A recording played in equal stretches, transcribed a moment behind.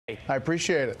I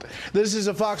appreciate it. This is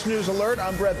a Fox News Alert.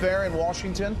 I'm Bret Baier in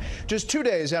Washington. Just 2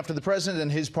 days after the president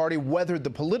and his party weathered the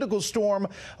political storm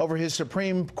over his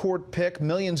Supreme Court pick,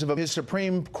 millions of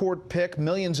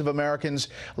Americans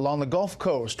along the Gulf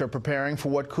Coast are preparing for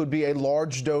what could be a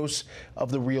large dose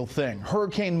of the real thing.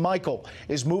 Hurricane Michael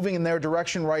is moving in their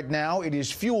direction right now. It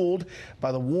is fueled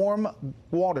by the warm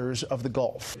waters of the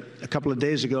Gulf. A couple of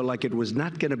days ago, like it was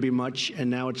not going to be much, and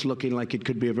now it's looking like it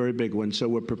could be a very big one. So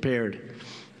we're prepared.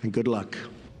 And good luck.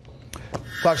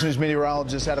 Fox News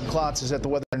meteorologist Adam Klotz is at the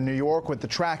weather in New York with the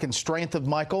track and strength of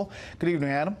Michael. Good evening,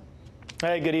 Adam.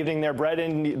 Hey, good evening there, Bret.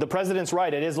 And the president's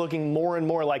right. It is looking more and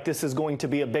more like this is going to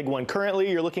be a big one.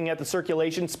 Currently, you're looking at the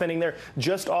circulation spinning there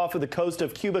just off of the coast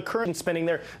of Cuba. Currently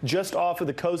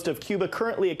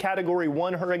a Category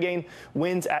 1 hurricane,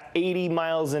 winds at 80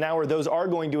 miles an hour. Those are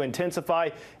going to intensify.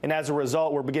 And as a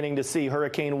result, we're beginning to see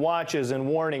hurricane watches and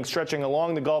warnings stretching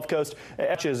along the Gulf Coast.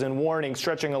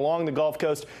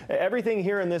 Everything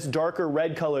here in this darker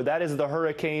red color, that is the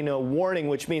hurricane warning,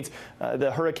 which means the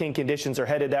hurricane conditions are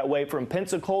headed that way from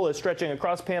Pensacola, stretching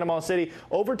across Panama City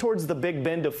over towards the Big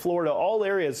Bend of Florida. All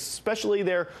areas, especially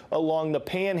there along the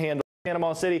Panhandle.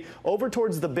 Panama City over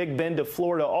towards the Big Bend of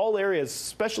Florida. All areas,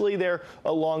 especially there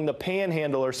along the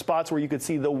Panhandle, are spots where you could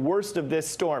see the worst of this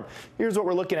storm. Here's what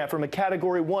we're looking at from a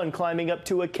Category 1 climbing up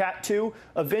to a Cat 2.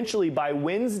 Eventually, by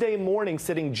Wednesday morning,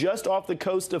 sitting just off the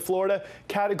coast of Florida,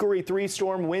 Category 3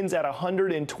 storm winds at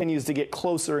 120 continues to get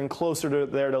closer and closer to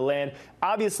there to land.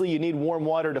 Obviously, you need warm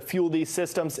water to fuel these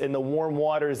systems, and the warm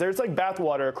waters, there's like bath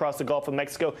water across the Gulf of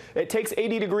Mexico. It takes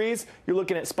 80 degrees. You're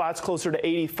looking at spots closer to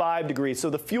 85 degrees. So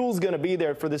the fuel's going to be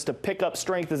there for this to pick up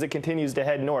strength as it continues to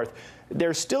head north.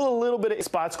 There's still a little bit of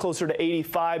spots closer to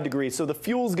 85 degrees. So the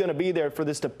fuel's going to be there for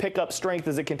this to pick up strength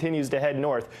as it continues to head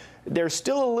north. There's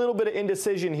still a little bit of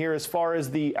indecision here as far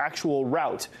as the actual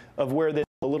route of where this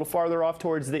a little farther off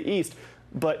towards the east.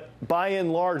 But by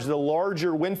and large, the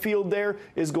larger wind field there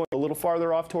is going a little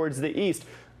farther off towards the east.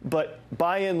 But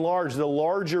by and large, the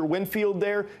larger wind field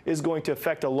there is going to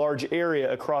affect a large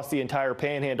area across the entire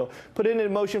Panhandle. Put it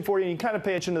in motion for you, and you kind of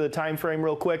pay attention to the time frame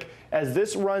real quick. As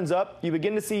this runs up, you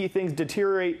begin to see things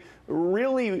deteriorate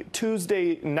really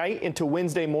Tuesday night into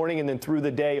Wednesday morning and then through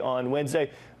the day on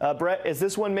Wednesday. Bret, as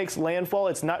this one makes landfall,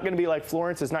 it's not going to be like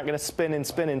Florence. It's not going to spin and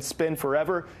spin and spin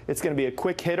forever. It's going to be a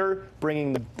quick hitter,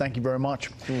 bringing the... Thank you very much.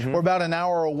 We're about an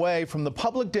hour away from the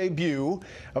public debut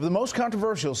of the most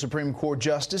controversial Supreme Court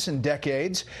justice in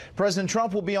decades. President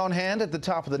Trump will be on hand at the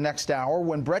top of the next hour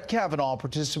when Bret Kavanaugh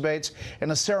participates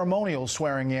in a ceremonial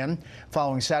swearing-in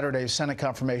following Saturday's Senate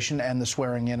confirmation and the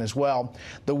swearing-in as well.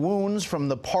 The wounds from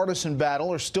the partisan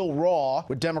battle are still raw,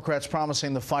 with Democrats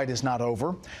promising the fight is not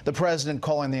over. The president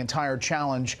calling the entire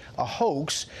challenge a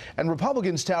hoax, and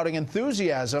Republicans touting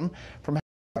enthusiasm from the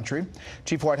country.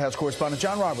 Chief White House correspondent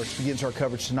John Roberts begins our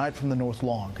coverage tonight from the North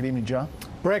Lawn. Good evening, John.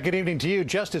 Bret, good evening to you.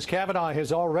 Justice Kavanaugh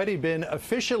has already been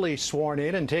officially sworn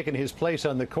in and taken his place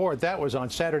on the court. That was on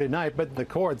Saturday night, but that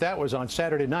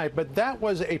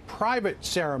was a private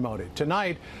ceremony.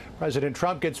 Tonight, President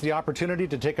Trump gets the opportunity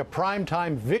to take a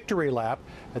primetime victory lap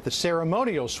at the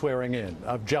ceremonial swearing in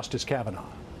of Justice Kavanaugh.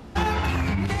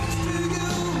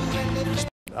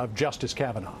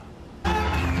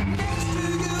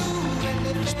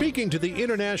 Speaking to the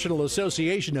International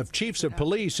Association of Chiefs of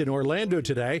Police in Orlando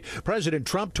today, President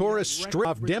Trump tore a strip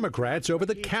of Democrats over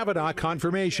the Kavanaugh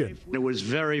confirmation. It was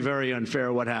very, very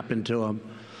unfair what happened to him.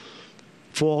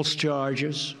 False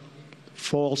charges,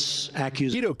 false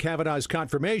accusations. Kavanaugh's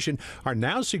confirmation are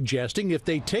now suggesting if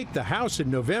they take the House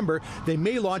in November, they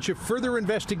may launch a further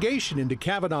investigation into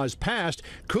Kavanaugh's past,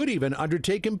 could even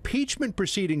undertake impeachment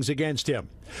proceedings against him.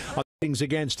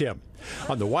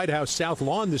 On the White House South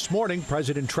Lawn this morning,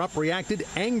 President Trump reacted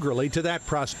angrily to that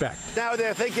prospect. Now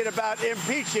they're thinking about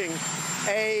impeaching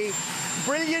a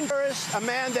brilliant jurist, a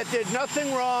man that did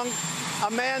nothing wrong,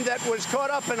 a man that was caught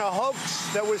up in a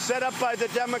hoax that was set up by the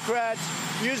Democrats,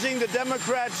 using the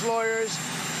Democrats' lawyers,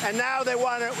 and now they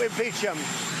want to impeach him.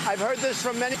 I've heard this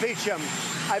from many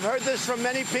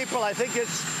people. I think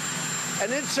it's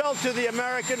an insult to the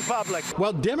American public.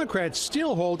 While Democrats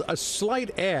still hold a slight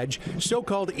edge,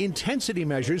 so-called intensity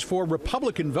measures for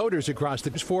Republican voters across the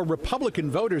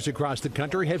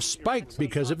country have spiked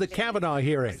because of the Kavanaugh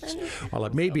hearings. While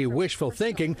it may be wishful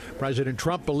thinking, President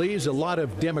Trump believes a lot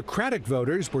of Democratic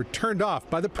voters were turned off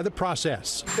by the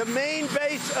process. The main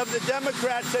base of the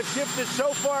Democrats have shifted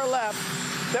so far left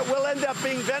that we'll end up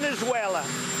being Venezuela.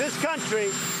 This country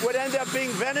would end up being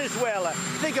Venezuela.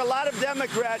 I think a lot of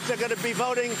Democrats are going to be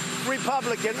voting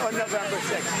Republican on November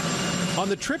 6th. On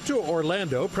the trip to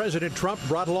Orlando, President Trump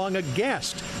brought along a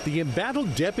guest, the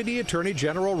embattled Deputy Attorney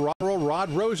General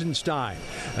Rod Rosenstein.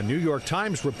 A New York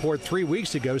Times report 3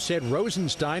 weeks ago said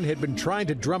Rosenstein had been trying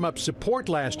to drum up support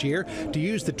last year to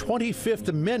use the 25th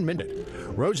Amendment.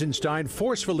 Rosenstein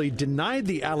forcefully denied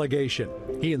the allegation.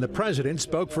 He and the president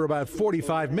spoke for about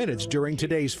 45 minutes during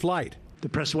today's flight. The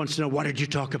press wants to know, what did you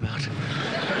talk about?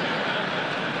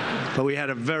 But we had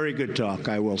a very good talk,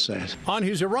 I will say it. On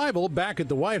his arrival back at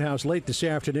the White House late this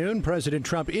afternoon, President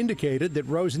Trump indicated that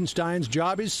Rosenstein's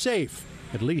job is safe,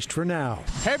 at least for now.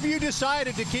 Have you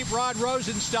decided to keep Rod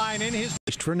Rosenstein in his... At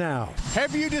least for now.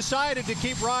 Have you decided to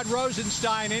keep Rod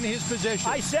Rosenstein in his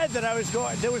position? I said that I was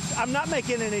going. I'm not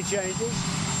making any changes.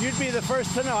 You'd be the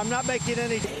first to know. I'm not making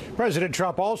any. President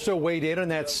Trump also weighed in on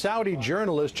that Saudi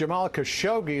journalist Jamal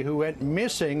Khashoggi, who went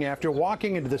missing after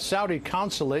walking into the Saudi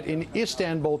consulate in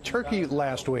Istanbul, Turkey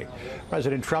last week.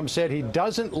 President Trump said he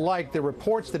doesn't like the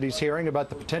reports that he's hearing about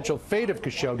the potential fate of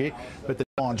Khashoggi, but the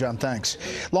John, thanks.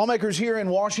 Lawmakers here in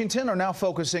Washington are now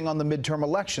focusing on the midterm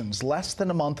elections less than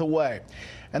a month away.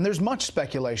 And there's much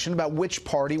speculation about which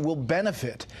party will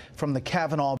benefit from the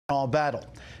Kavanaugh battle.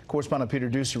 Correspondent Peter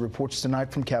Ducey reports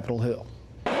tonight from Capitol Hill.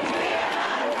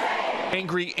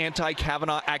 Angry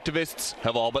anti-Kavanaugh activists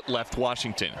have all but left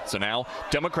Washington. So now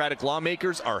Democratic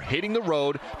lawmakers are hitting the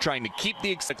road, trying to keep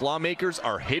the excitement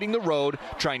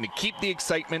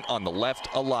on the left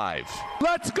alive.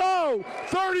 Let's go!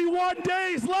 31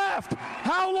 days left!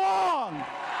 How long?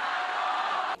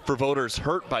 For voters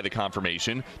hurt by the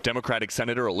confirmation, Democratic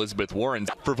Senator Elizabeth Warren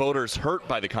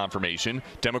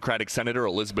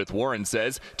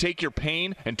says, take your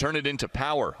pain and turn it into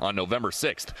power on November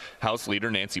 6th. House Leader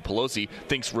Nancy Pelosi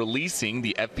thinks releasing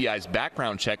the FBI's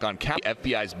background check on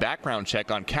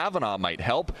Kavanaugh might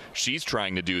help. She's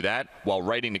trying to do that while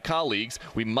writing to colleagues,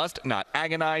 we must not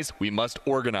agonize, we must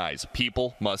organize.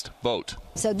 People must vote.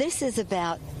 So this is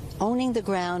about owning the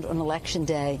ground on Election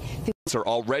Day. Are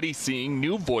already seeing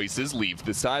new voices leave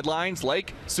the sidelines,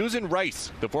 like Susan Rice,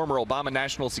 the former Obama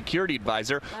National Security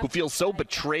Advisor, who feels so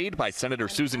betrayed by Senator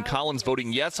Susan Collins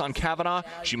voting yes on Kavanaugh,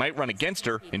 she might run against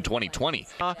her in 2020.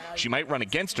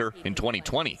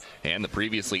 And the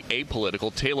previously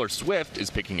apolitical Taylor Swift is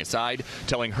picking a side,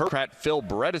 telling her Democrat Phil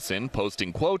Bredesen,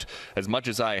 posting, quote, as much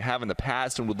as I have in the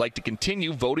past and would like to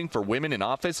continue voting for women in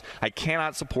office, I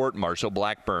cannot support Marsha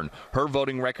Blackburn. Her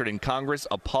voting record in Congress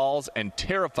appalls and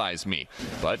terrifies me.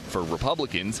 But for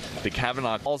Republicans, the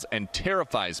Kavanaugh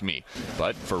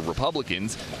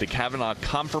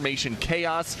confirmation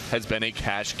chaos has been a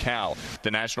cash cow. The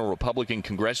National Republican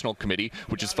Congressional Committee,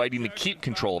 which is fighting to keep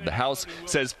control of the House,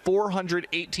 says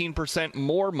 418%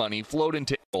 more money flowed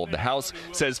into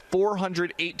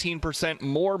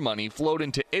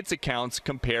its accounts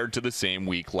compared to the same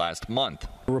week last month.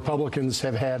 Republicans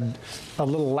have had a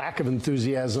little lack of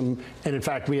enthusiasm, and in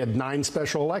fact, we had 9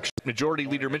 special elections. Majority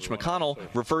Leader Mitch McConnell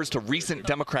refers to recent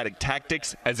Democratic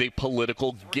tactics as a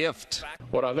political gift.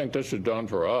 What I think this has done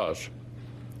for us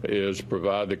is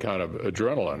provide the kind of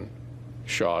adrenaline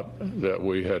shot that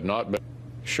we had not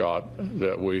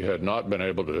been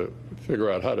able to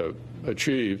figure out how to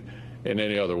achieve in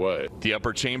any other way. The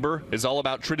upper chamber is all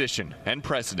about tradition and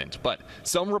precedent, but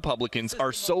some Republicans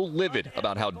are so livid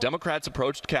about how Democrats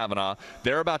approached Kavanaugh,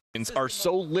 they're about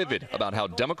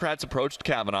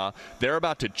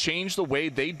to change the way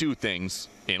they do things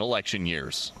in election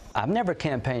years. I've never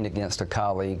campaigned against a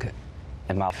colleague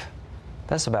in my life.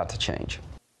 That's about to change.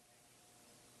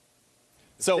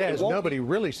 So nobody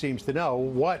really seems to know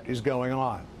what is going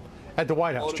on at the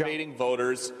White House. Motivating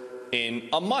voters in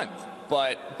a month.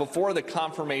 But before the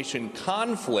confirmation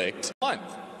conflict,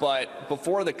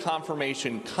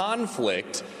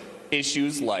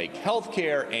 issues like health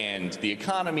care and the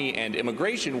economy and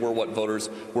immigration were what voters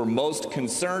were most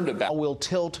concerned about. Will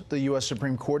tilt the U.S.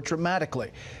 Supreme Court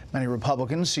dramatically. Many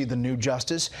Republicans see the new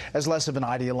justice as less of an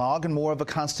ideologue and more of a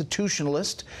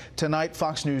constitutionalist. Tonight,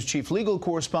 Fox News chief legal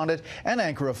correspondent and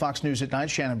anchor of Fox News at Night,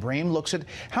 Shannon Bream, looks at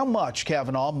how much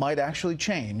Kavanaugh might actually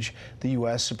change the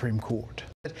U.S. Supreme Court.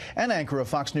 And anchor of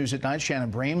Fox News at Night,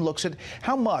 Shannon Bream, looks at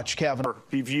how much Kavanaugh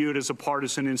be viewed as a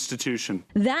partisan institution.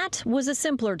 That was a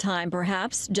simpler time,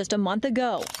 perhaps, just a month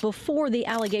ago, before the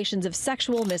allegations of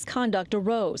sexual misconduct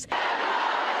arose,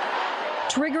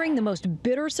 triggering the most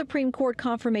bitter Supreme Court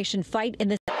confirmation fight in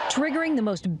the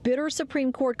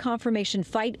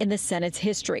Senate's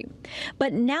history.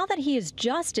 But now that he is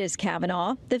Justice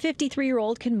Kavanaugh, the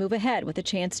 53-year-old can move ahead with a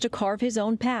chance to carve his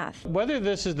own path. Whether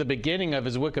this is the beginning of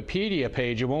his Wikipedia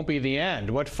page, it won't be the end.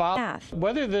 What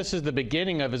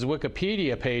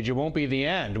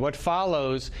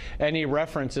follows, any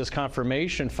reference as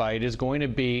confirmation fight is going to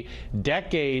be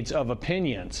decades of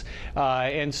opinions.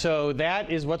 And so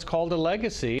that is what's called a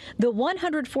legacy. The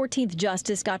 114th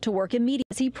justice got to work immediately.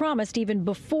 He promised even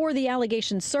before the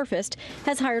allegations surfaced,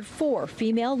 has hired 4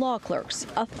 female law clerks,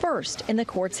 a first in the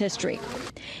court's history.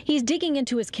 He's digging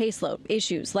into his caseload,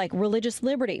 issues like religious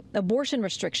liberty, abortion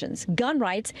restrictions, gun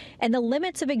rights, and the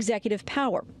limits of executive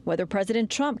power, whether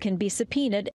President Trump can be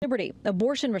subpoenaed, liberty,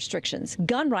 abortion restrictions,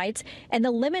 gun rights, and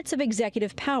the limits of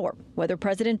executive power, whether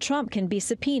President Trump can be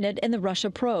subpoenaed in the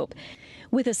Russia probe.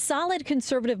 With a solid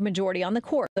conservative majority on the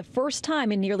court, the first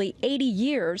time in nearly 80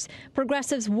 years,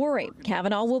 progressives worry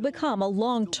Kavanaugh will become a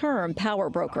long-term power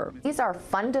broker. These are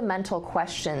fundamental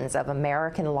questions of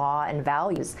American law and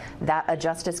values that a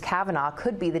Justice Kavanaugh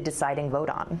could be the deciding vote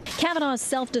on. Kavanaugh's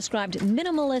self-described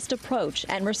minimalist approach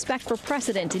and respect for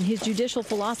precedent in his judicial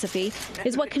philosophy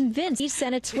is what convinced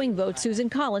Senate swing vote Susan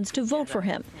Collins to vote for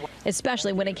him,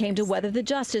 especially when it came to whether the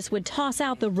justice would toss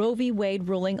out the Roe v. Wade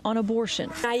ruling on abortion.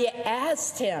 I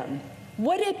asked him,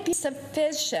 would it be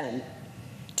sufficient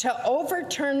to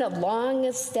overturn a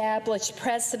long-established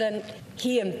precedent?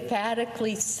 He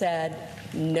emphatically said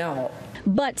no.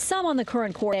 But some on the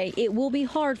current court say it will be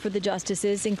hard for the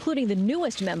justices, including the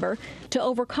newest member, to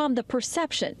overcome the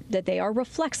perception that they are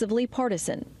reflexively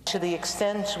partisan. To the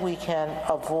extent we can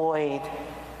avoid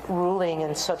ruling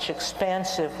in such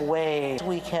expansive ways,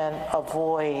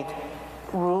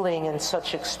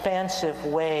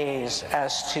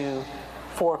 as to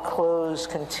foreclose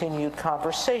continued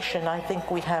conversation, I think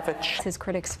we have a chance. His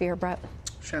critics fear, Bret.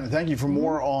 Shannon, thank you. For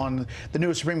more on the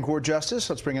newest Supreme Court justice,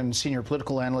 let's bring in senior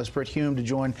political analyst Bret to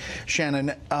join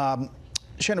Shannon.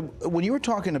 Shannon, when you were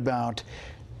talking about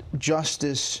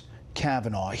Justice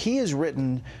Kavanaugh, he has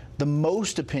written the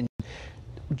most opinions.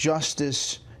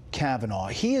 Justice Kavanaugh,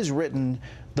 he has written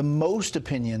the most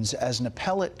opinions as an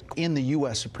appellate in the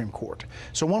U.S. Supreme Court.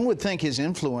 So one would think his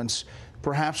influence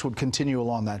perhaps would continue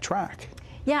along that track.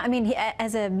 Yeah, I mean,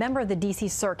 as a member of the D.C.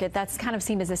 Circuit, that's kind of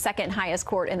seen as the second highest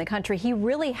court in the country. He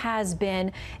really has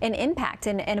been an impact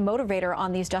and a motivator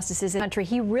on these justices in the country.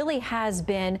 He really has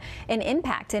been an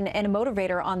impact and a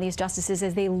motivator on these justices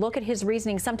as they look at his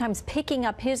reasoning, sometimes picking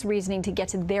up his reasoning to get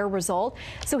to their result.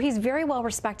 So he's very well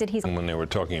respected. When they were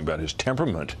talking about his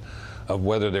temperament, of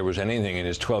whether there was anything in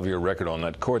his 12-year record on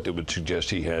that court that would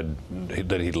suggest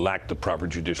that he lacked the proper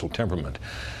judicial temperament.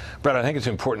 Bret, I think it's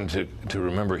important to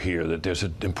remember here that there's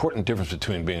an important difference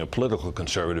between being a political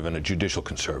conservative and a judicial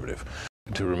conservative.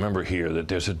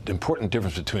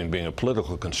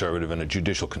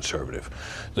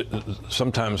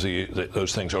 Sometimes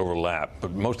those things overlap,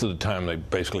 but most of the time they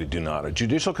basically do not. A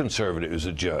judicial conservative is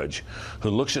a judge who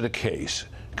looks at a case,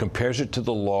 compares it to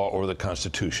the law or the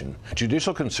Constitution. A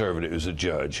judicial conservative is a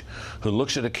judge who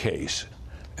looks at a case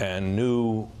and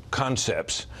new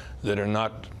concepts that are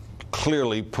not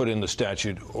clearly put in the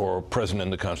statute or present in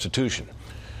the Constitution.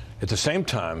 At the same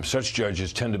time, such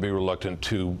judges tend to be reluctant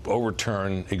to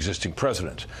overturn existing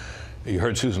precedents. You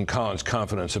heard Susan Collins'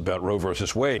 confidence about Roe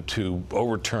versus Wade to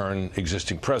overturn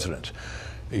existing precedents.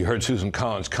 You heard Susan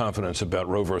Collins' confidence about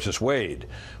Roe versus Wade.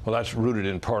 Well, that's rooted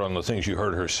in part on the things you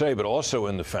heard her say, but also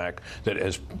in the fact that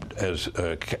as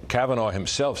Kavanaugh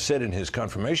himself said in his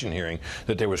confirmation hearing,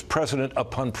 that there was precedent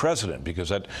upon precedent, because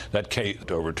that case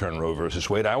to overturn Roe versus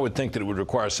Wade, I would think that it would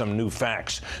require some new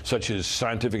facts, such as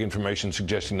scientific information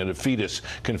suggesting that a fetus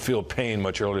can feel pain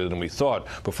much earlier than we thought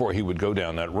before he would go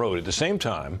down that road. At the same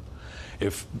time,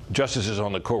 if justices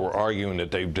on the court were arguing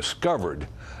that they've discovered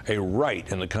a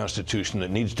right in the Constitution that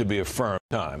needs to be affirmed,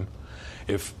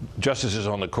 if justices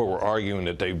on the court were arguing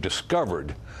that they've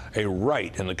discovered a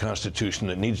right in the Constitution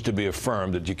that needs to be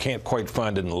affirmed that you can't quite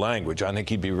find it in the language, I think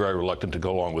he'd be very reluctant to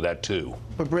go along with that too.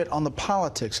 But Bret, on the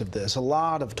politics of this, a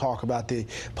lot of talk about the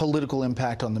political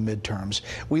impact on the midterms.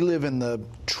 We live in the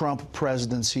Trump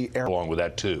presidency era. Along with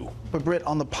that too. But Bret,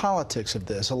 on the politics of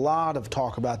this, a lot of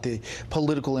talk about the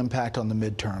political impact on the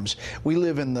midterms. We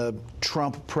live in the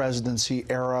Trump presidency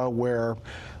era where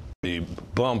the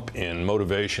bump in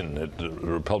motivation that the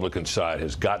Republican side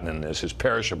has gotten in this is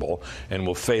perishable and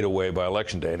will fade away by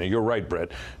Election Day. And you're right,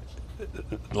 Bret.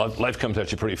 Life comes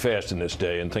at you pretty fast in this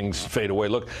day, and things fade away.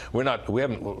 Look,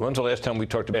 when's the last time we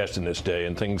talked about in this day,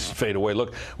 and things fade away?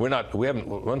 Look, when's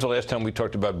the last time we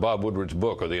talked about Bob Woodward's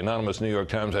book, or the anonymous New York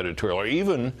Times editorial,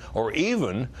 or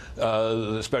even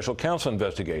the special counsel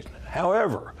investigation?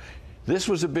 However, this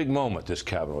was a big moment, this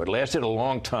Kavanaugh. It lasted a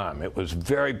long time. It was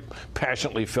very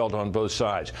passionately felt on both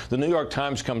sides. The New York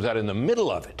Times comes out in the middle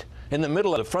of it, in the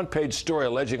middle of the front page story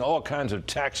alleging all kinds of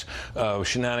tax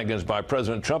shenanigans by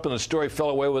President Trump, and the story fell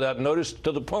away without notice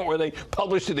to the point where they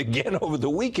published it again over the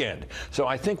weekend. So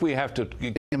I think we have to...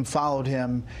 Followed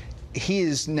him. He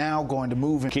is now going to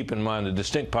move. Keep in mind the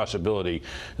distinct possibility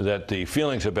that the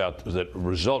feelings that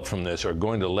result from this are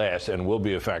going to last and will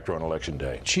be a factor on Election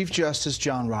Day. Chief Justice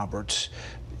John Roberts,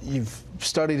 you've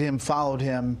studied him, followed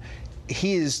him.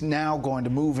 He is now going to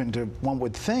move into, one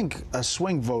would think, a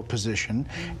swing vote position,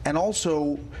 and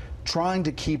also trying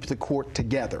to keep the court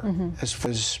together as far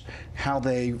as how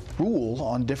they rule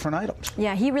on different items.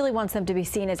 Yeah, he really wants them to be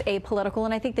seen as apolitical,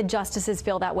 and I think the justices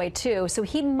feel that way too. So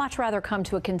he'd much rather come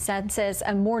to a consensus,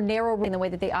 a more narrow in the way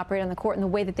that they operate on the court and the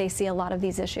way that they see a lot of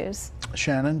these issues.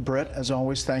 Shannon, Bret, as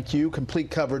always, thank you.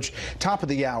 Complete coverage, top of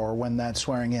the hour when that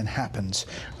swearing in happens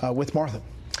with Martha.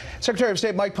 Secretary of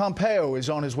State Mike Pompeo is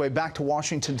on his way back to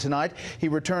Washington tonight. He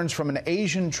returns from an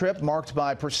Asian trip marked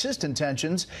by persistent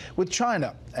tensions with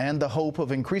China and the hope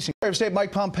of increasing. Secretary of State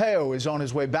Mike Pompeo is on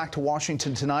his way back to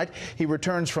Washington tonight. He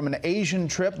returns from an Asian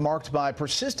trip marked by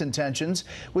persistent tensions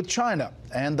with China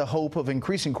and the hope of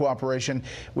increasing cooperation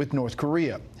with North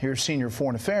Korea. Here's senior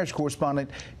foreign affairs correspondent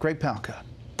Greg Palka.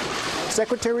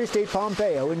 Secretary of State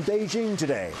Pompeo in Beijing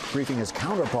today, briefing his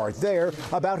counterpart there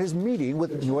about his meeting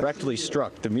with North. Directly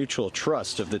struck the mutual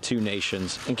trust of the two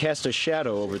nations and cast a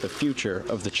shadow over the future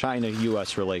of the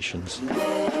China-U.S. relations.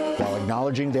 While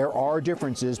acknowledging there are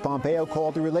differences, Pompeo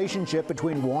called the relationship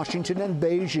between Washington and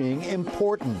Beijing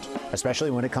important,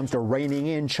 especially when it comes to reining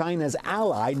in China's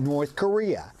ally, North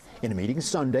Korea. In a meeting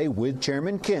Sunday with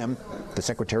Chairman Kim, the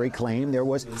secretary claimed there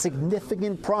was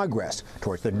significant progress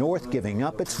towards the North giving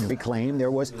up its nuclear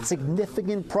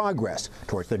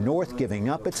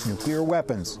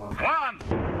weapons.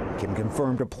 Kim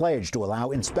confirmed a pledge to allow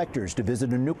inspectors to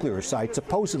visit a nuclear site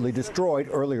supposedly destroyed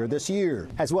earlier this year,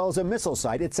 as well as a missile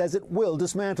site it says it will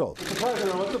dismantle.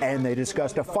 And they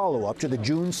discussed a follow-up to the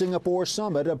June Singapore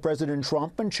summit of President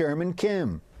Trump and Chairman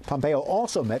Kim. Pompeo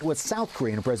also met with South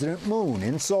Korean President Moon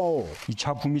in Seoul.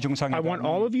 I want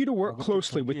all of you to work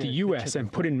closely with the U.S.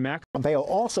 and put in Pompeo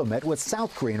also met with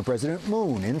South Korean President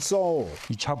Moon in Seoul.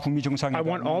 I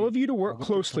want all of you to work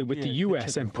closely with the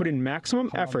U.S. and put in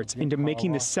maximum efforts into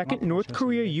making the second North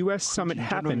Korea-U.S. summit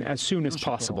happen as soon as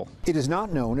possible. It is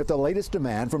not known if the latest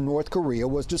demand from North Korea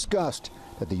was discussed,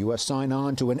 that the U.S. sign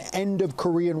on to an end of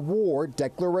Korean War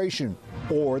declaration,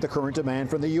 or the current demand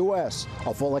from the U.S.,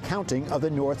 a full accounting of the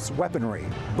North's weaponry,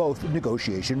 both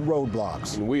negotiation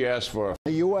roadblocks. We asked for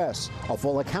the U.S., a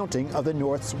full accounting of the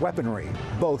North's weaponry,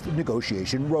 both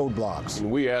negotiation roadblocks.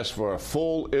 We asked for a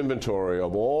full inventory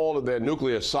of all of their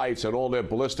nuclear sites and all their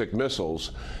ballistic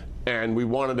missiles, and we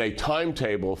wanted a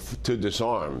timetable to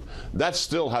disarm. That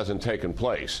still hasn't taken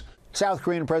place. South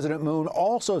Korean President Moon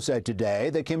also said today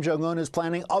that Kim Jong-un is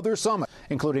planning other summits,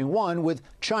 including one with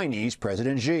Chinese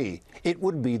President Xi. It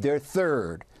would be their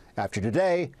third. After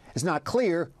today, it's not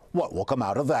clear what will come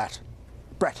out of that.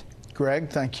 Bret. Greg,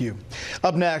 thank you.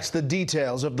 Up next, the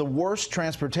details of the worst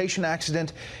transportation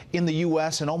accident in the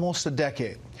U.S. in almost a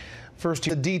decade. First,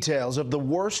 the details of the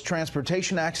worst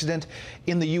transportation accident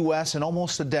in the U.S. in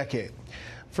almost a decade.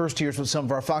 First, here's what some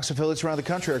of our Fox affiliates around the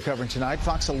country are covering tonight.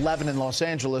 Fox 11 in Los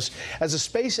Angeles, as a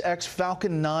SpaceX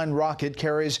Falcon 9 rocket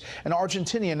carries an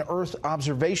Argentinian Earth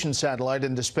observation satellite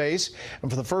into space,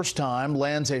 and for the first time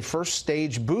lands a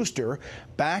first-stage booster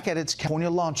back at its California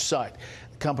launch site.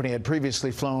 The company had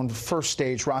previously flown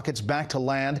first-stage rockets back to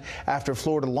land after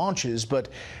Florida launches, but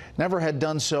never had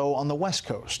done so on the West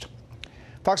Coast.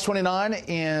 Fox 29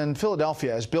 in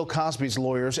Philadelphia, as Bill Cosby's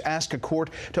lawyers ask a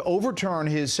court to overturn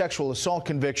his sexual assault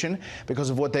conviction because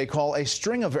of what they call a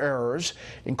string of errors,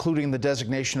 including the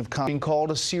designation of being called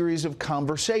a series of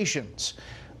conversations.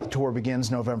 The tour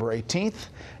begins November 18th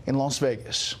in Las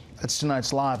Vegas. That's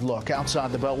tonight's live look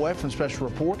outside the Beltway from Special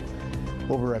Report.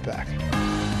 We'll be right back.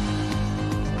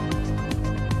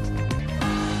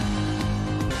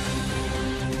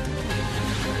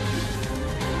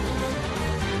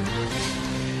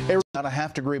 About a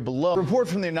half degree below. A report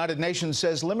from the United Nations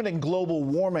says limiting global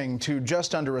warming to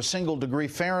just under a single degree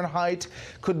Fahrenheit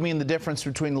could mean the difference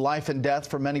between life and death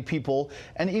for many people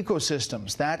and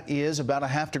ecosystems. That is about a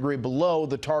half degree below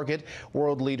the target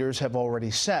world leaders have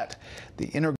already set.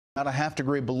 About a half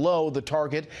degree below the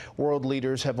target world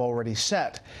leaders have already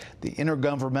set. The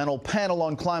Intergovernmental Panel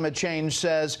on Climate Change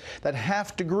says that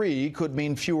half degree could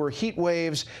mean fewer heat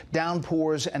waves,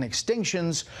 downpours, and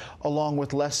extinctions, along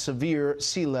with less severe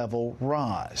sea level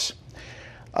rise.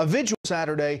 A vigil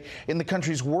Saturday in the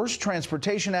country's worst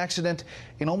transportation accident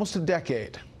in almost a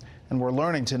decade. And we're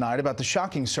learning tonight about the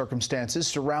shocking circumstances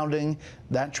surrounding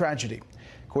that tragedy.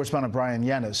 Correspondent Brian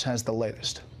Yennis has the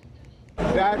latest.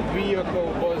 That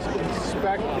vehicle was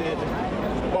inspected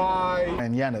by...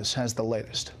 And Yennis has the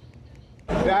latest.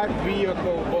 That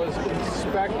vehicle was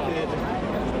inspected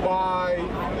by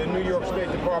the New York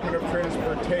State Department of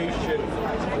Transportation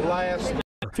last...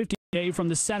 50-day day from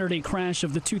the Saturday crash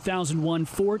of the 2001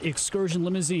 Ford Excursion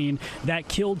limousine that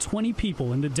killed 20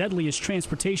 people in the deadliest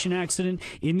transportation accident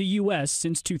in the U.S.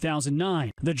 since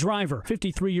 2009. The driver,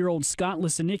 53-year-old Scott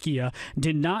Lysanikia,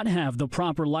 did not have the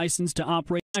proper license to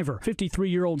operate.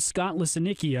 53-year-old Scott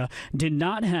Lysanikia did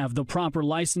not have the proper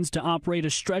license to operate a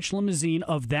stretch limousine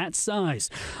of that size.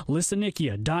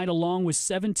 Lysanikia died along with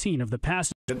 17 of the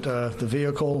passengers. The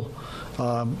vehicle,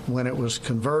 when it was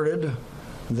converted,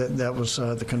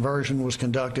 the conversion was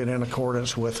conducted in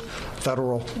accordance with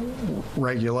federal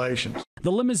regulations.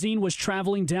 The limousine was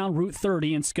traveling down Route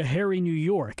 30 in Schoharie, New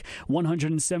York,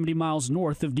 170 miles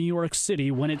north of New York City,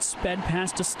 when it sped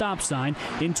past a stop sign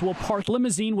into a park.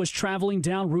 Limousine was traveling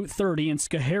down Route 30 in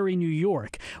Schoharie, New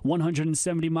York,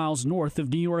 170 miles north of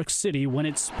New York City, when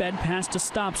it sped past a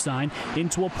stop sign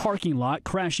into a parking lot,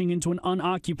 crashing into an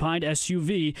unoccupied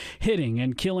SUV, hitting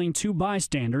and killing 2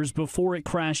 bystanders before it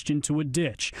crashed into a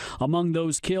ditch. Among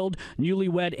those killed,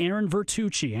 newlywed Erin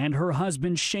Vertucci and her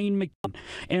husband Shane McDonough.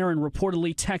 Erin reportedly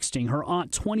texting her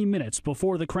aunt 20 minutes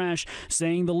before the crash,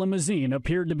 saying the limousine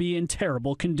appeared to be in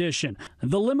terrible condition.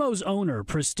 The limo's owner,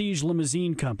 Prestige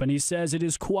Limousine Company, says it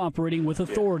is cooperating with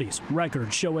authorities.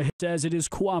 Records show a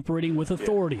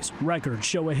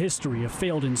history of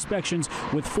failed inspections,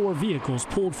 with 4 vehicles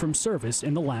pulled from service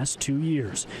in the last 2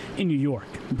 years. In New York,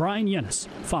 Brian Yennis,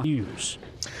 Fox News.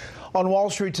 On Wall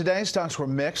Street today, stocks were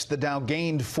mixed. The Dow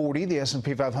gained 40, the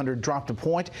S&P 500 dropped a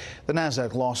point, the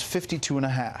Nasdaq lost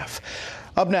 52.5.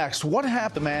 Up next, what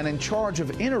happened to the man in charge of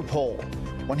Interpol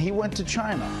when he went to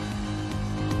China?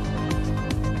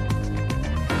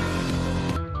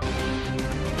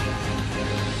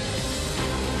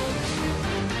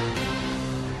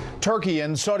 Turkey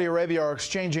and Saudi Arabia are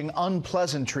exchanging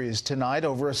unpleasantries tonight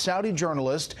over a Saudi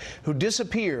journalist who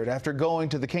disappeared after going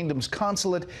to the kingdom's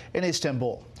consulate in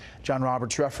Istanbul. John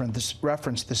Roberts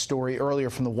referenced this story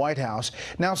earlier from the White House.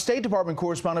 Now, State Department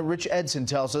correspondent Rich Edson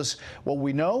tells us what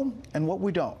we know and what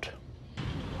we don't.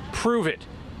 Prove it.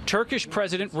 Turkish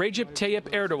President Recep Tayyip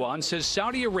Erdogan says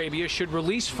Saudi Arabia should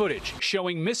release footage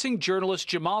showing missing journalist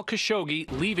Jamal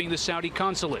Khashoggi leaving the Saudi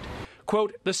consulate.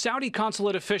 Quote, the Saudi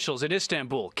consulate officials in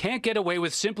Istanbul can't get away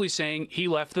with simply saying he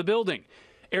left the building.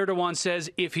 Erdogan says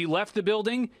if he left the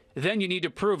building, then you need to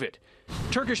prove it.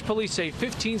 Turkish police say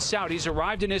 15 Saudis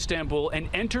arrived in Istanbul and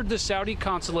entered the Saudi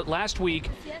consulate last week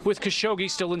with Khashoggi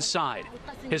still inside.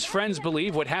 His friends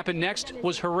believe what happened next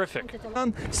was horrific.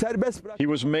 He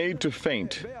was made to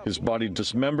faint, his body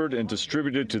dismembered and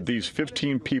distributed to these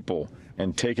 15 people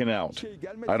and taken out.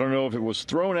 I don't know if it was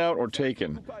thrown out or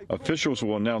taken. Officials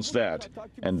will announce that,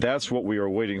 and that's what we are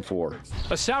waiting for.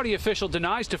 A Saudi official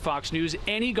denies to Fox News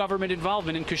any government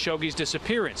involvement in Khashoggi's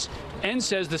disappearance and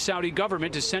says the Saudi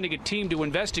government is sending a team to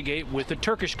investigate with the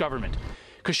Turkish government.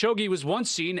 Khashoggi was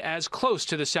once seen as close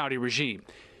to the Saudi regime.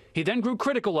 He then grew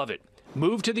critical of it,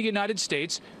 moved to the United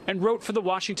States, and wrote for the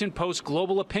Washington Post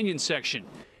Global Opinion section.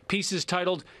 Pieces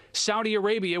titled, Saudi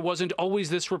Arabia wasn't always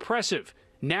this repressive.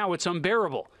 Now it's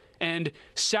unbearable. And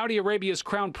Saudi Arabia's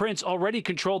crown prince already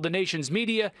controlled the nation's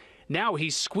media. Now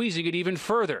he's squeezing it even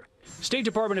further. State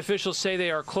Department officials say they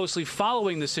are closely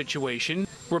following the situation.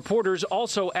 Reporters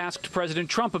also asked President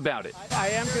Trump about it. I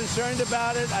am concerned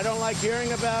about it. I don't like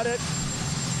hearing about it.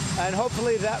 And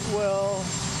hopefully that will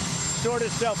sort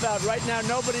itself out. Right now,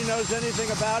 nobody knows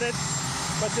anything about it,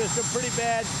 but there's some pretty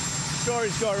bad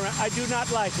stories going around. I do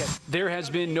not like it. There has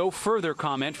been no further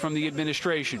comment from the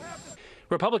administration.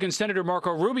 Republican Senator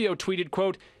Marco Rubio tweeted,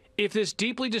 quote, if this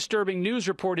deeply disturbing news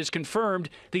report is confirmed,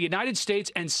 the United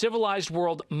States and civilized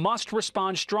world must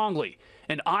respond strongly,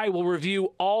 and I will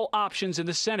review all options in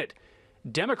the Senate.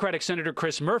 Democratic Senator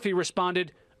Chris Murphy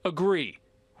responded, agree.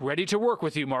 Ready to work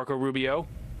with you, Marco Rubio.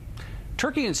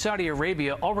 Turkey and Saudi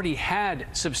Arabia already had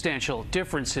substantial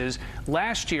differences.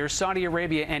 Last year, Saudi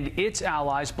Arabia and its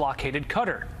allies blockaded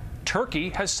Qatar. Turkey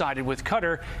has sided with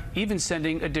Qatar, even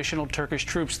sending additional Turkish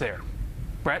troops there.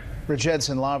 Bret? Rich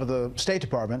Edson, live at the State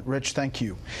Department. Rich, thank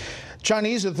you.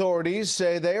 Chinese authorities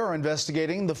say they are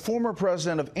investigating the former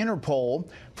president of Interpol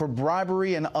for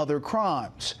bribery and other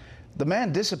crimes. The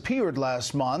man disappeared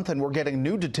last month, and we're getting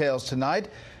new details tonight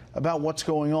about what's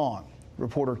going on.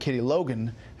 Reporter Kitty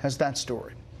Logan has that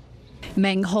story.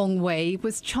 Meng Hongwei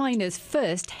was China's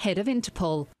first head of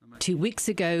Interpol. 2 weeks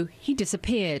ago, he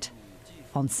disappeared.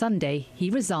 On Sunday,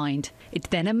 he resigned. It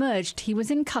then emerged he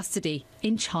was in custody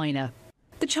in China.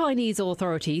 The Chinese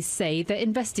authorities say they're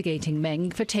investigating Meng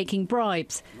for taking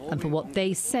bribes and for what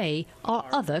they say are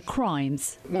other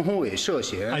crimes.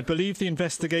 I believe the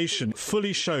investigation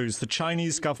fully shows the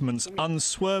Chinese government's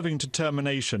unswerving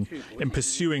determination in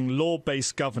pursuing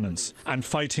law-based governance and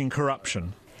fighting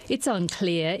corruption. It's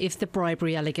unclear if the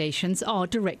bribery allegations are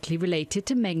directly related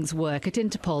to Meng's work at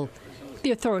Interpol.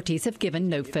 The authorities have given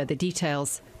no further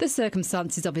details. The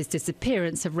circumstances of his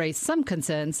disappearance have raised some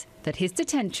concerns that his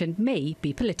detention may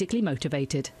be politically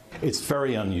motivated. It's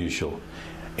very unusual.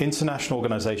 International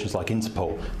organisations like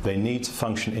Interpol, they need to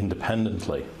function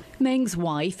independently. Meng's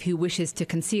wife, who wishes to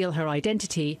conceal her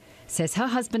identity, says her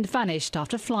husband vanished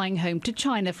after flying home to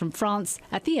China from France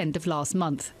at the end of last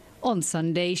month. On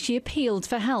Sunday, she appealed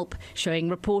for help, showing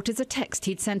reporters a text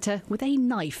he'd sent her with a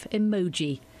knife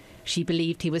emoji. She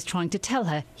believed he was trying to tell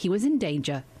her he was in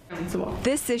danger.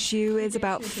 This issue is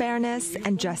about fairness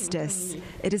and justice.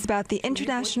 It is about the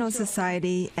international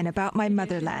society and about my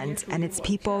motherland and its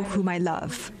people whom I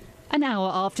love. An hour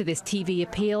after this TV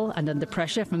appeal, and under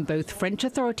pressure from both French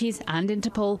authorities and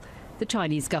Interpol, the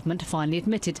Chinese government finally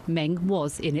admitted Meng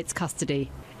was in its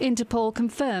custody. Interpol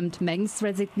confirmed Meng's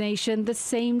resignation the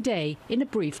same day in a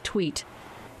brief tweet.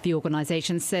 The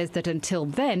organisation says that until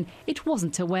then, it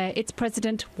wasn't aware its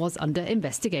president was under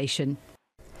investigation.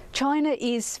 China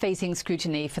is facing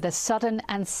scrutiny for the sudden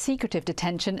and secretive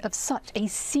detention of such a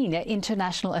senior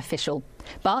international official.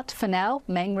 But for now,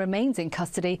 Meng remains in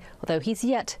custody, although he's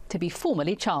yet to be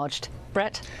formally charged.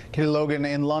 Bret? Kitty Logan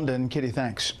in London. Kitty,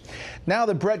 thanks. Now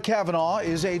that Bret Kavanaugh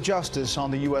is a justice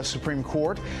on the U.S. Supreme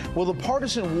Court, will the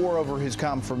partisan war over his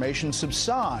confirmation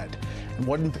subside? And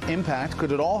what impact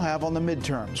could it all have on the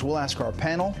midterms? We'll ask our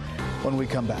panel when we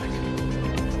come back.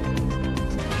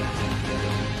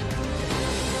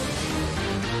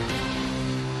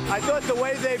 I thought the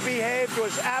way they behaved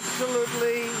was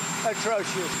absolutely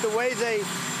atrocious. The way they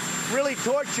really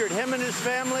tortured him and his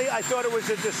family, I thought it was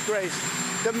a disgrace.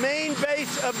 The main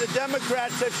base of the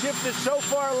Democrats have shifted so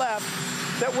far left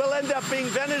that we'll end up being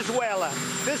Venezuela.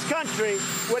 This country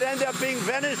would end up being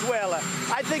Venezuela.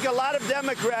 I think a lot of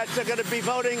Democrats are going to be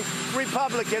voting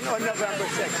Republican on November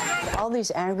 6th. All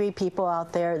these angry people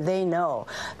out there, they know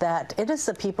that it is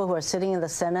the people who are sitting in the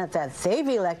Senate that they've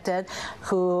elected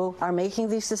who are making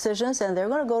these decisions, and they're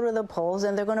going to go to the polls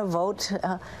and they're going to vote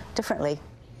differently.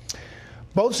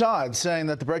 Both sides saying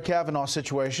that the Bret Kavanaugh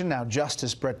situation, now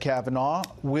Justice Bret Kavanaugh,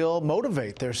 will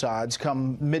motivate their sides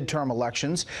come midterm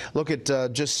elections. Look at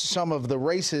just some of the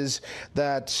races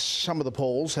that some of the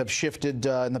polls have shifted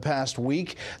in the past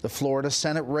week. The Florida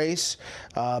Senate race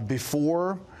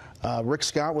before Rick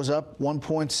Scott was up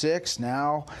 1.6.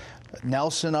 Now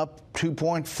Nelson up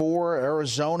 2.4.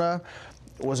 Arizona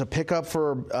was a pickup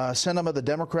for Sinema, the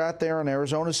Democrat there in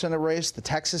Arizona Senate race. The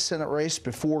Texas Senate race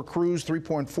before Cruz,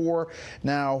 3.4.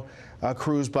 Now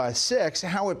Cruz by 6.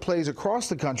 How it plays across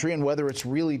the country and whether it's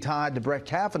really tied to Bret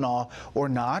Kavanaugh or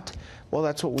not, well,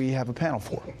 that's what we have a panel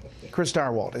for. Chris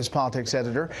Direwalt is politics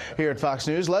editor here at Fox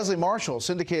News. Leslie Marshall,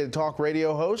 syndicated talk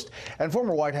radio host, and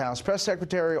former White House press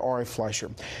secretary Ari Fleischer.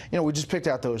 You know, we just picked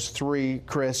out those three,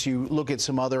 Chris. You look at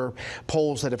some other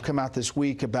polls that have come out this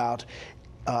week about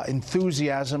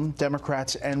enthusiasm,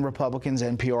 Democrats and Republicans.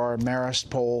 NPR Marist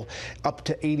poll up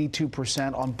to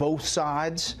 82% on both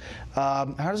sides. How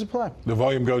does it play? The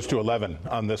volume goes to 11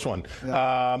 on this one.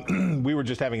 Yeah. We were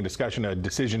just having a discussion, a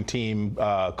decision team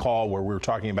call where we were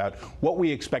talking about what we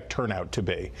expect turnout to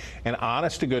be. And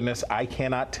honest to goodness, I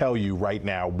cannot tell you right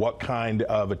now what kind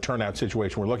of a turnout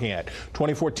situation we're looking at.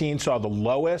 2014 saw the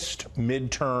lowest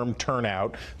midterm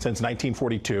turnout since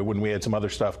 1942 when we had some other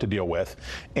stuff to deal with.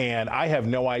 And I have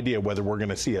no idea whether we're going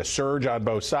to see a surge on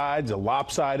both sides, a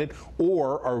lopsided,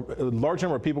 or are a large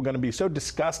number of people going to be so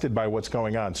disgusted by what's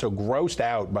going on, so grossed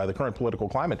out by the current political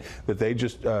climate that they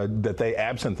just that they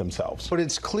absent themselves. But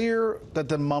it's clear that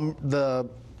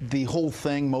the whole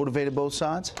thing motivated both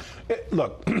sides?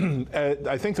 Look,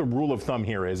 I think the rule of thumb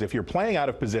here is if you're playing out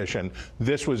of position,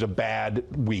 this was a bad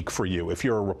week for you. If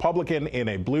you're a Republican in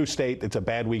a blue state, it's a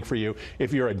bad week for you.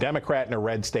 If you're a Democrat in a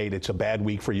red state, it's a bad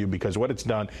week for you because what it's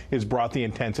done is brought the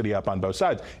intensity up on both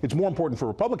sides. It's more important for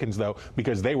Republicans, though,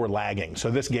 because they were lagging. So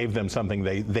this gave them something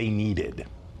they needed.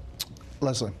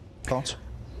 Leslie, thoughts?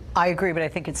 I agree, but I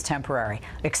think it's temporary,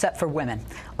 except for women.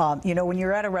 You know, when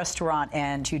you're at a restaurant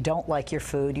and you don't like your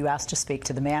food, you ask to speak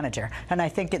to the manager. And I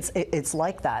think it's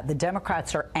like that. The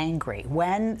Democrats are angry.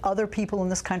 When other people in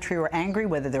this country were angry,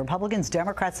 whether they're Republicans,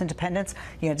 Democrats, Independents,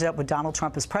 you ended up with Donald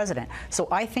Trump as president. So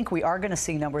I think we are going to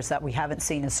see numbers that we haven't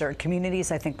seen in certain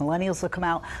communities. I think millennials will come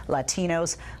out,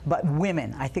 Latinos, but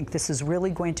women. I think this is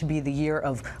really going to be the year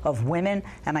of women.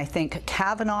 And I think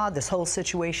Kavanaugh, this whole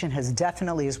situation has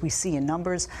definitely, as we see in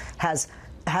numbers, has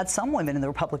had some women in the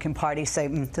Republican Party say,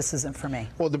 this isn't for me.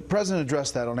 Well, the president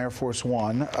addressed that on Air Force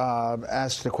One,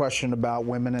 asked a question about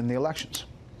women in the elections.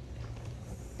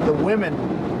 The women,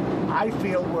 I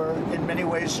feel, were in many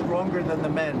ways stronger than the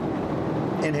men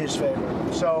in his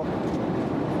favor. So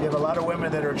You have a lot of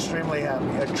women that are extremely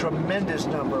happy, a tremendous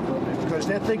number of women, because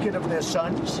they're thinking of their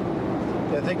sons,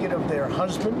 they're thinking of their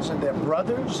husbands and their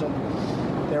brothers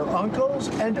and their uncles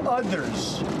and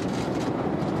others.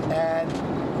 And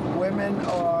women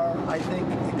are, I think,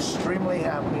 extremely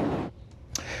happy.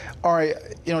 All right,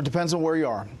 you know, it depends on where you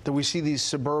are. Do we see these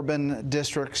suburban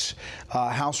districts,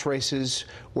 House races,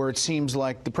 where it seems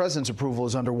like the president's approval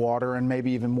is underwater, and maybe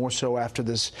even more so after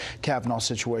this Kavanaugh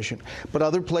situation? But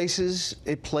other places,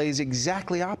 it plays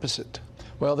exactly opposite.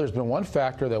 Well, there's been one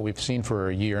factor that we've seen for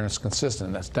a year, and it's consistent,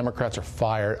 and that's Democrats are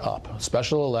fired up.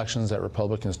 Special elections that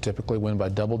Republicans typically win by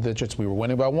double digits. We were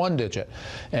winning by 1 digit.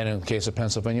 And in the case of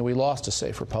Pennsylvania, we lost a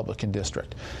safe Republican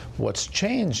district. What's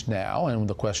changed now, and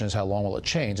the question is how long will it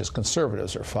change, is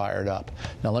conservatives are fired up.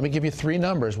 Now, let me give you 3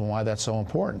 numbers on why that's so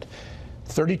important.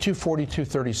 32, 42,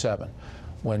 37.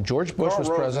 When George Bush was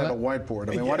president, had a whiteboard.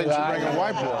 I mean, why didn't you bring a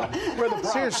whiteboard?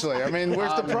 Seriously, I mean,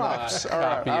 where's the props? All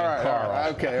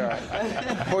right, okay, all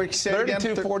right.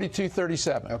 32, 42,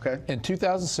 37. Okay. In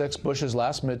 2006, Bush's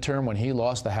last midterm, when he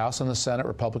lost the House and the Senate,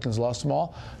 Republicans lost them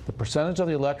all, the percentage of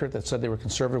the electorate that said they were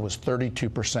conservative was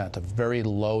 32%, a very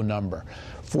low number.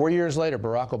 4 years later,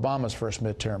 Barack Obama's first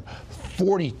midterm,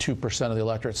 42% of the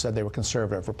electorate said they were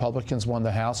conservative. Republicans won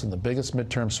the House in the biggest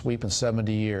midterm sweep in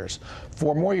 70 years.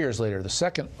 4 more years later, the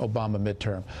second Obama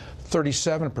midterm,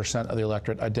 37% of the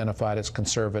electorate identified as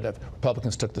conservative.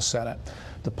 Republicans took the Senate.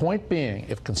 The point being,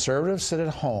 if conservatives sit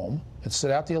at home and sit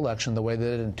out the election the way they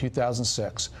did in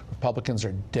 2006, Republicans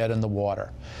are dead in the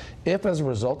water. If, as a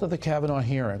result of the Kavanaugh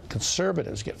hearing,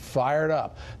 conservatives get fired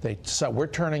up, they decide we're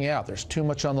turning out, there's too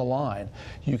much on the line,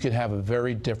 you could have a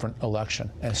very different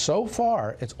election. And so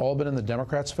far, it's all been in the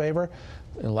Democrats' favor.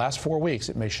 In the last 4 weeks,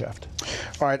 it may shift.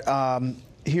 All right.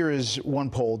 Here is one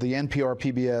poll, the NPR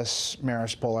PBS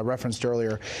Marist poll I referenced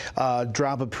earlier.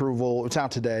 Job approval, it's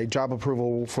out today. Job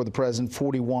approval for the president,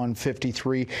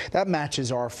 41-53. That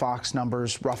matches our Fox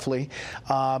numbers roughly.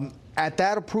 At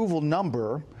that approval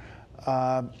number,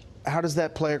 how does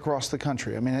that play across the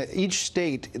country? I mean, each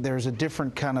state, there's a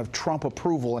different kind of Trump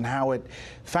approval and how it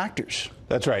factors.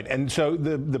 That's right. And so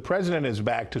the president is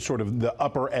back to sort of the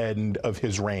upper end of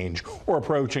his range, or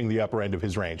approaching the upper end of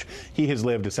his range. He has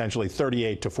lived essentially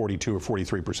 38 to 42 or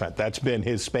 43%. That's been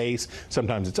his space.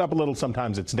 Sometimes it's up a little,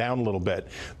 sometimes it's down a little bit.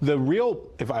 The real,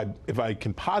 if I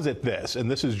can posit this,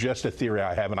 and this is just a theory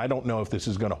I have, and I don't know if this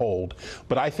is going to hold,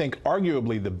 but I think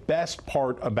arguably the best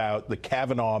part about the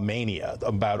Kavanaugh mania,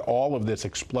 about all of this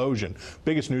explosion,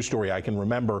 biggest news story I can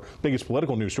remember, biggest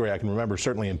political news story I can remember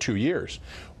certainly in 2 years,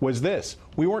 was this.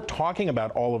 We weren't talking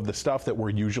about all of the stuff that we're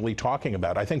usually talking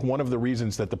about. I think one of the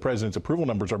reasons that the president's approval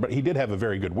numbers are, but he did have a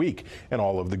very good week and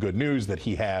all of the good news that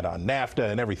he had on NAFTA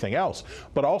and everything else.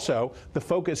 But also, the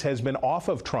focus has been off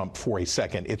of Trump for a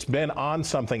second. It's been on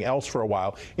something else for a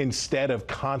while instead of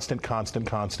constant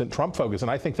Trump focus.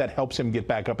 And I think that helps him get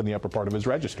back up in the upper part of his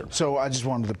register. So I just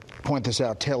wanted to point this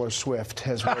out. Taylor Swift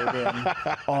has weighed in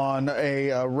on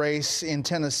a race in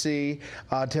Tennessee.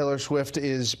 Taylor Swift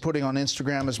is putting on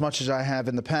Instagram, as much as I have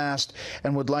in the past,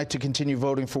 and would like to continue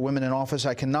voting for women in office.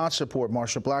 I cannot support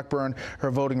Marsha Blackburn.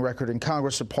 Her voting record in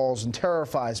Congress appalls and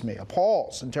terrifies me.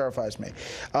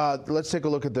 Let's take a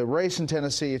look at the race in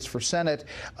Tennessee. It's for Senate.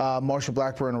 Marsha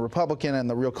Blackburn, a Republican, and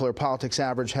the Real Clear Politics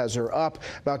average has her up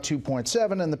about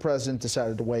 2.7, and the president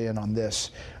decided to weigh in on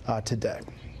this today.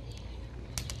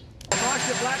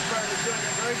 Marsha Blackburn is doing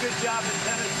a very good job in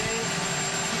Tennessee.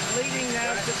 She's leading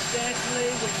now substantially,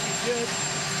 which she should.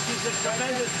 She's a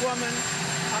tremendous woman.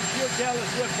 I'm sure Taylor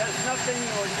Swift has nothing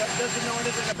or doesn't know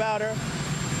anything about her.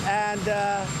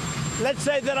 And let's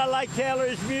say that I like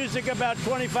Taylor's music about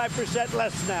 25%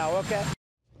 less now, okay?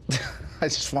 I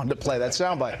just wanted to play that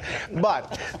soundbite.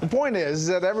 But the point is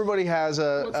that everybody has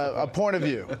a point of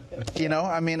view. You know,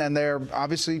 I mean, and they're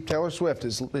obviously Taylor Swift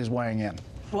is weighing in.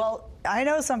 Well, I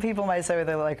know some people might say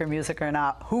whether they like her music or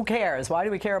not. Who cares? Why do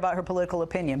we care about her political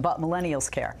opinion? But millennials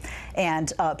care.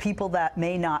 And people that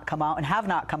may not come out and have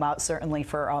not come out, certainly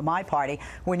for my party,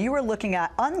 when you were looking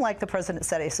at, unlike the president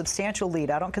said, a substantial lead.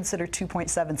 I don't consider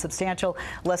 2.7 substantial,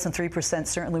 less than 3%,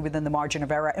 certainly within the margin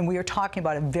of error. And we are talking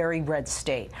about a very red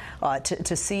state.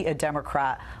 To see a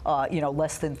Democrat,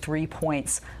 less than 3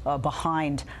 points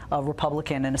behind a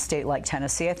Republican in a state like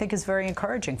Tennessee, I think is very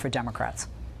encouraging for Democrats.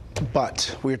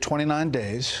 But we are 29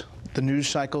 days. The news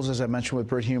cycles, as I mentioned with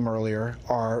Bret earlier,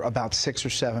 are about 6 or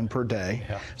 7 per day.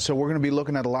 Yeah. So we're going to be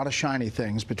looking at a lot of shiny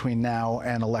things between now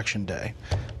and Election Day.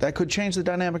 That could change the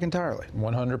dynamic entirely.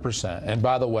 100%. And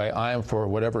by the way, I am for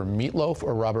whatever Meatloaf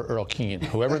or Robert Earl Keen.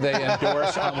 Whoever they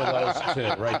endorse, I'm with those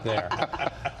two right there.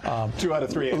 2 out of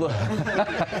 3. Well done.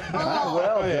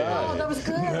 Oh, that was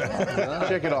good.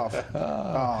 Check it off.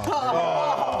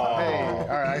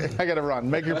 I got to run.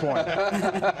 Make your point.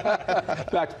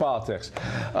 Back to politics.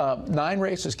 9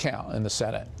 races count in the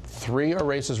Senate. 3 are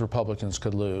races Republicans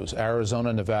could lose: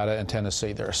 Arizona, Nevada, and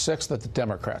Tennessee. There are 6 that the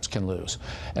Democrats can lose.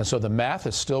 And so the math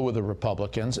is still with the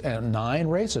Republicans, and 9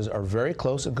 races are very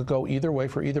close and could go either way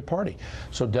for either party.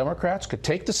 So Democrats could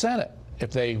take the Senate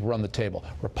if they run the table.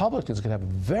 Republicans could have a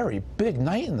very big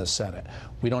night in the Senate.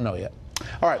 We don't know yet.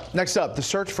 All right, next up, the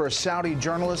search for a Saudi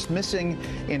journalist missing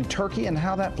in Turkey and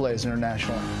how that plays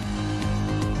internationally.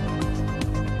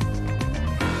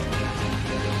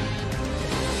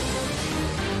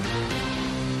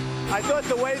 I thought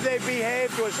the way they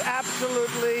behaved was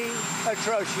absolutely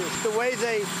atrocious. The way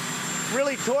they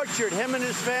really tortured him and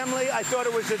his family, I thought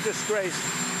it was a disgrace.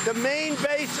 The main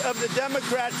base of the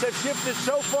Democrats have shifted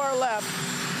so far left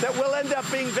that we'll end up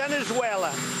being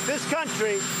Venezuela. This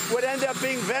country would end up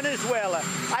being Venezuela.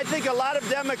 I think a lot of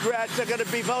Democrats are going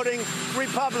to be voting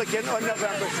Republican on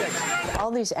November 6th. All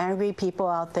these angry people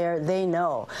out there, they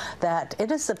know that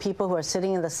it is the people who are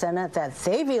sitting in the Senate that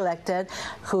they've elected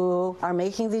who are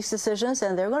making these decisions,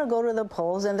 and they're going to go to the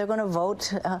polls and they're going to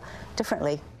vote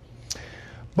differently.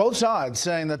 Both sides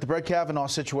saying that the Brett Kavanaugh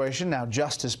situation, now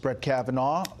Justice Brett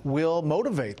Kavanaugh, will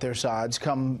motivate their sides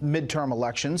come midterm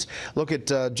elections. Look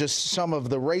at just some of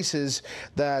the races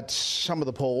that some of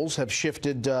the polls have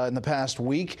shifted in the past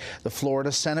week. The Florida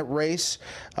Senate race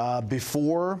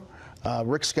before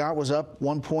Rick Scott was up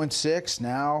 1.6.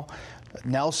 Now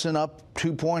Nelson up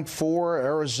 2.4.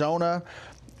 Arizona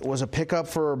was a pickup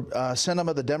for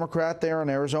Sinema, the Democrat there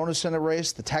in Arizona's Senate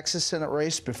race. The Texas Senate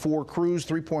race before Cruz,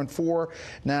 3.4.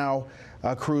 Now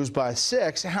Cruz by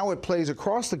 6. How it plays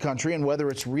across the country and whether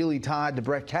it's really tied to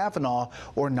Brett Kavanaugh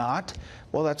or not,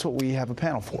 well, that's what we have a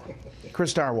panel for.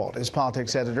 Chris Direwalt is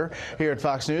politics editor here at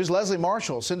Fox News. Leslie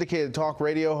Marshall, syndicated talk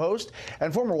radio host,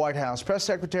 and former White House press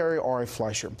secretary Ari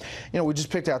Fleischer. You know, we just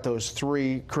picked out those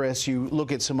 3, Chris. You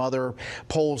look at some other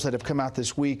polls that have come out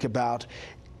this week about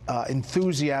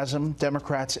enthusiasm,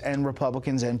 Democrats and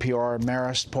Republicans. NPR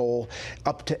Marist poll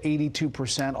up to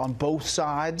 82% on both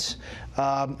sides.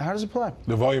 How does it play?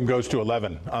 The volume goes to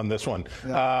 11 on this one.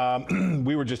 Yeah.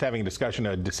 We were just having a discussion,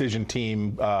 a decision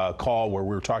team call where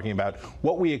we were talking about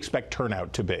what we expect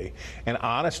turnout to be. And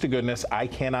honest to goodness, I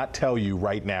cannot tell you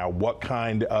right now what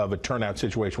kind of a turnout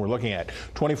situation we're looking at.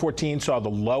 2014 saw the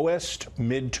lowest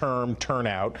midterm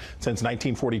turnout since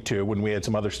 1942 when we had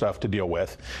some other stuff to deal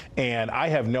with. And I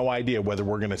have no idea whether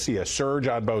we're going to see a surge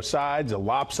on both sides, a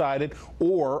lopsided,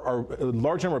 or are a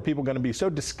large number of people going to be so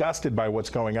disgusted by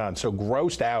what's going on, so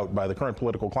grossed out by the current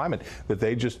political climate that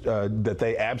they just that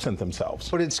they absent themselves.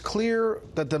 But it's clear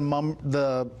that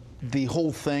the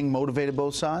whole thing motivated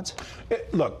both sides?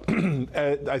 Look,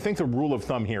 I think the rule of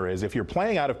thumb here is if you're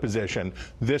playing out of position,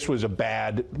 this was a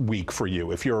bad week for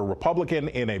you. If you're a Republican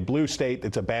in a blue state,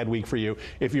 it's a bad week for you.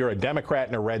 If you're a Democrat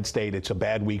in a red state, it's a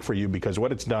bad week for you because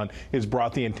what it's done is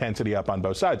brought the intensity up on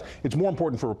both sides. It's more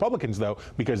important for Republicans, though,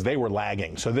 because they were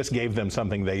lagging. So this gave them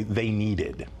something they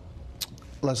needed.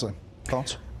 Leslie,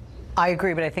 thoughts? I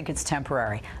agree, but I think it's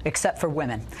temporary, except for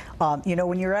women. You know,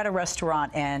 when you're at a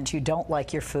restaurant and you don't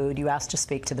like your food, you ask to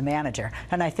speak to the manager.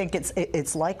 And I think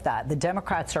it's like that. The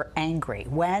Democrats are angry.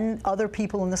 When other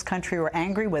people in this country were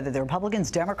angry, whether they're Republicans,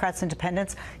 Democrats,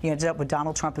 Independents, you ended up with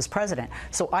Donald Trump as president.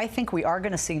 So I think we are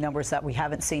going to see numbers that we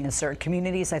haven't seen in certain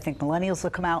communities. I think millennials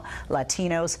will come out,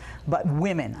 Latinos, but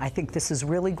women. I think this is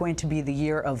really going to be the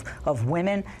year of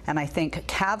women. And I think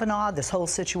Kavanaugh, this whole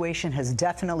situation has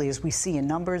definitely, as we see in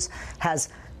numbers, has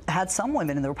had some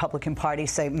women in the Republican Party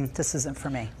say, this isn't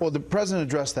for me. Well, the president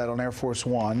addressed that on Air Force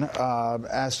One,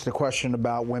 asked a question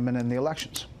about women in the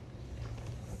elections.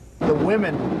 The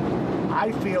women,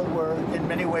 I feel, were in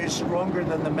many ways stronger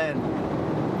than the men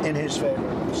in his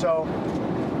favor. So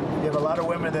you have a lot of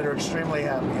women that are extremely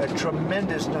happy, a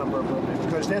tremendous number of women,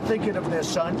 because they're thinking of their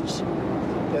sons,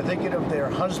 they're thinking of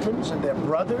their husbands and their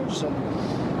brothers and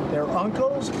their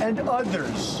uncles and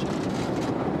others.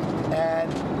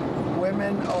 And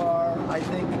women are, I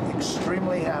think,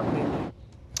 extremely happy.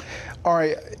 All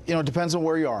right, you know, it depends on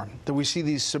where you are. Do we see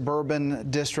these suburban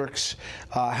districts,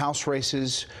 House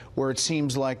races, where it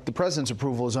seems like the president's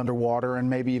approval is underwater, and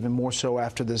maybe even more so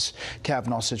after this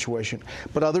Kavanaugh situation?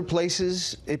 But other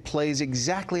places, it plays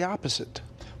exactly opposite.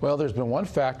 Well, there's been one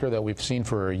factor that we've seen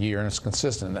for a year, and it's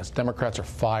consistent, and that's Democrats are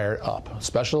fired up.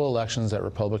 Special elections that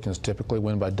Republicans typically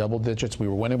win by double digits, we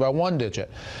were winning by 1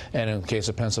 digit. And in the case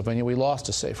of Pennsylvania, we lost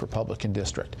a safe Republican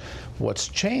district. What's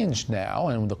changed now,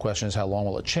 and the question is how long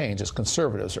will it change, is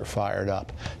conservatives are fired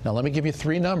up. Now, let me give you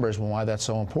 3 numbers on why that's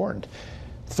so important.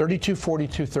 32,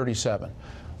 42, 37.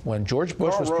 When George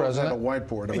Bush was president, a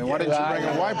whiteboard. I mean, why didn't you bring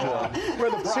a whiteboard? Where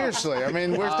the props? Seriously, I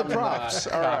mean, where's the props?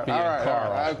 All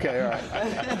right. Okay, all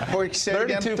right.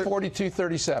 32, 42,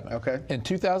 37. Okay. In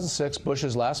 2006,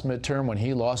 Bush's last midterm, when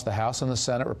he lost the House and the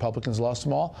Senate, Republicans lost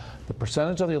them all, the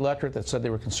percentage of the electorate that said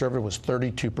they were conservative was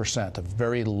 32%, a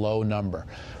very low number.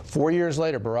 4 years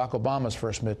later, Barack Obama's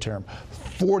first midterm,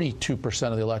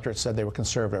 42% of the electorate said they were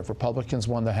conservative. Republicans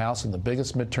won the House in the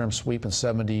biggest midterm sweep in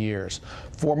 70 years.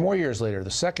 4 more years later,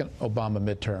 the second Obama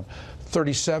midterm,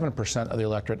 37% of the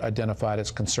electorate identified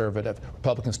as conservative.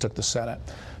 Republicans took the Senate.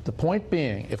 The point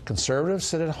being, if conservatives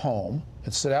sit at home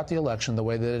and sit out the election the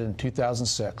way they did in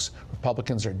 2006,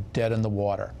 Republicans are dead in the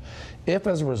water. If,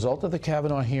 as a result of the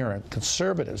Kavanaugh hearing,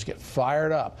 conservatives get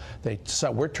fired up, they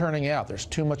decide we're turning out, there's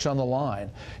too much on the line,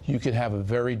 you could have a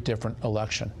very different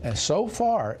election. And so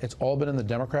far, it's all been in the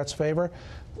Democrats' favor.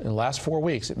 In the last 4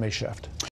 weeks, it may shift.